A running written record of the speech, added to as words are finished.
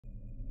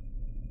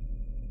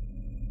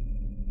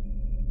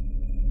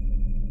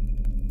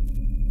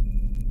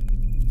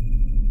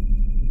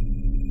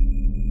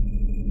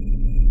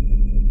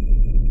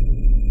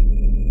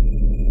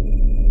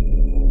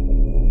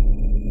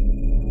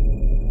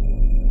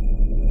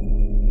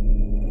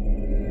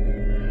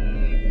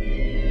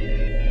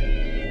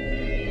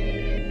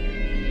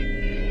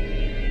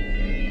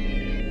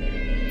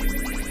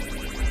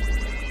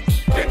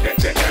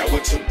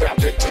it's about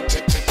the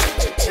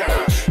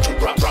time to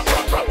rock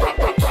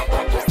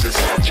this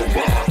out your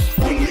mind.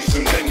 Release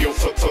and then you'll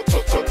fly.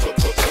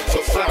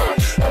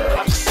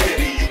 Rocc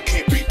Steady, you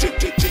can't be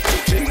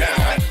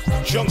denied.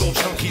 Jungle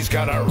junkies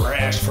got a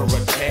rash for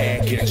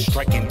attacking,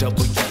 striking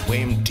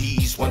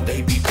WMDs when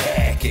they be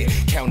packing.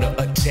 Counter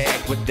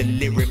attack with the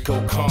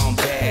lyrical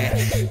combat.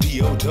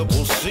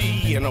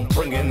 DOCC, and I'm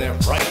bringing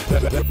that right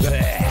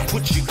back.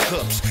 Put your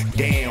cups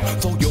down,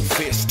 throw your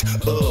fist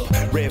up.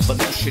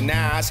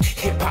 Revolutionize,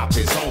 hip hop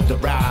is on the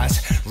rise.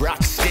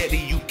 Rocc Steady,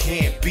 you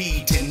can't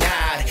be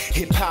denied.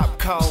 Hip hop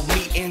called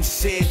me and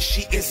said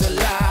she is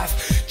alive.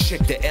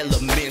 Check the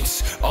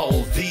elements,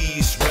 all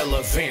these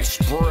relevant.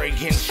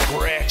 Spraying,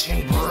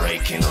 scratching,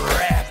 breaking,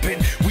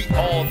 rapping. We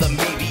all the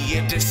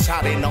media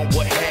deciding on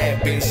what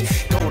happens.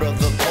 Go to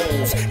the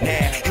polls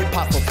now, hip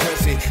hop for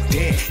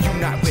president.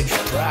 Unite with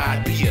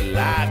pride, be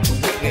alive to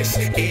witness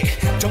it.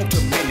 Don't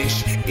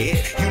diminish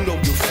it, you know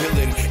you're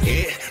feeling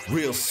it.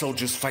 Real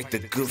soldiers fight the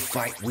good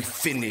fight, we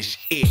finish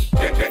it.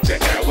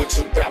 Now it's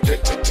about the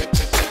time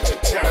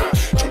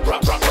to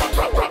rock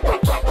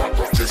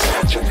this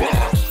out your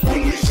mind.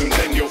 Release and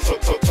then you'll fly.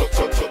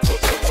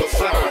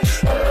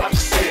 Rocc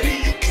Steady,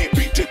 you can't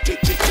be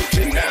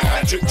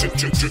denied.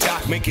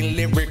 Doc making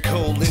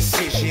lyrical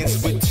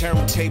incisions with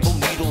turntable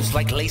needles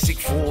like LASIK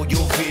for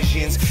your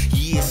visions.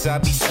 Yes, I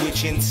be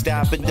switching,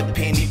 stopping the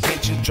penny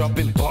pinching,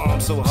 dropping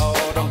bombs so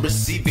hard I'm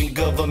receiving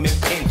government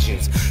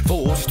pensions.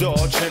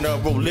 4-star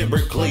general,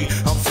 lyrically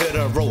I'm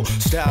federal,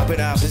 stopping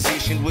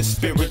opposition with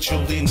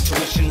spiritual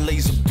intuition.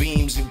 Laser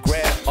beams and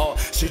grab art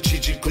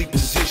strategically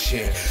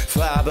positioned.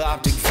 Fiber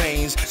optic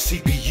veins,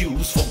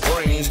 CPUs for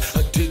brains,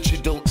 a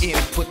digital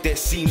input that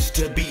seems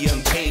to be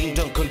untamed.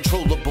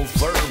 Uncontrollable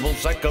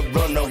verbals like a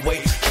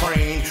runaway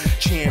train.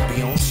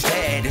 Champion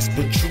status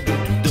protruding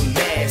through the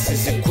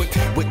masses, equipped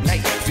with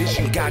night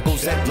vision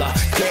goggles that block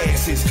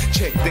gases.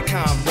 Check the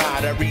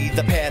camaraderie,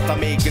 the path I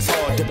make is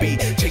hard to be.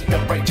 Take the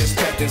righteous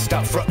path and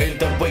stop fronting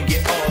the way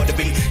it ought to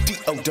be.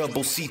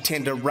 DOCC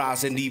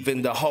tenderizing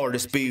even the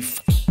hardest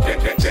beef. Now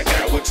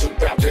it's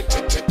about the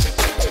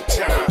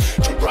time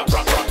to rock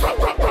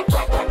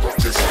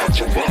this out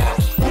your mind.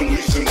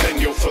 Release and then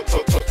you'll fly.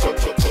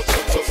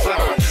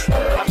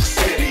 Rocc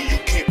Steady, you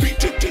can't be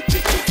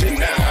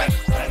denied.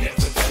 I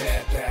never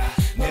tap out,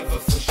 never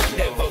for sure,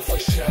 never for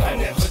sure. I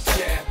never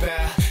tap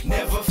out,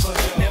 never for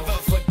sure, never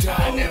for dog.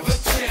 I never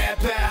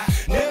tap out,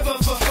 never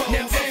for foe,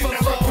 never for foe.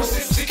 I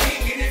represent the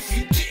king, and if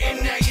you didn't,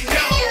 now you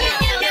know.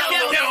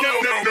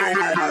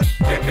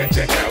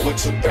 Now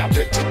it's about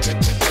the time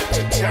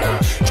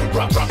to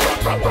rock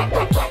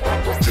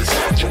this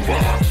out your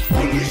mind.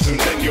 Release and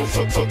then you'll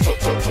fly.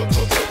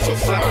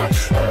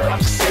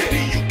 Rocc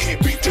Steady, you can't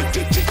be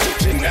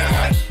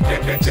denied.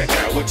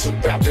 Now it's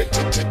about the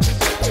time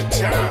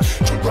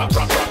to rock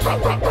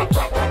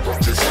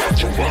this out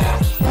your mind.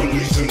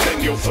 Release and then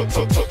you'll fly.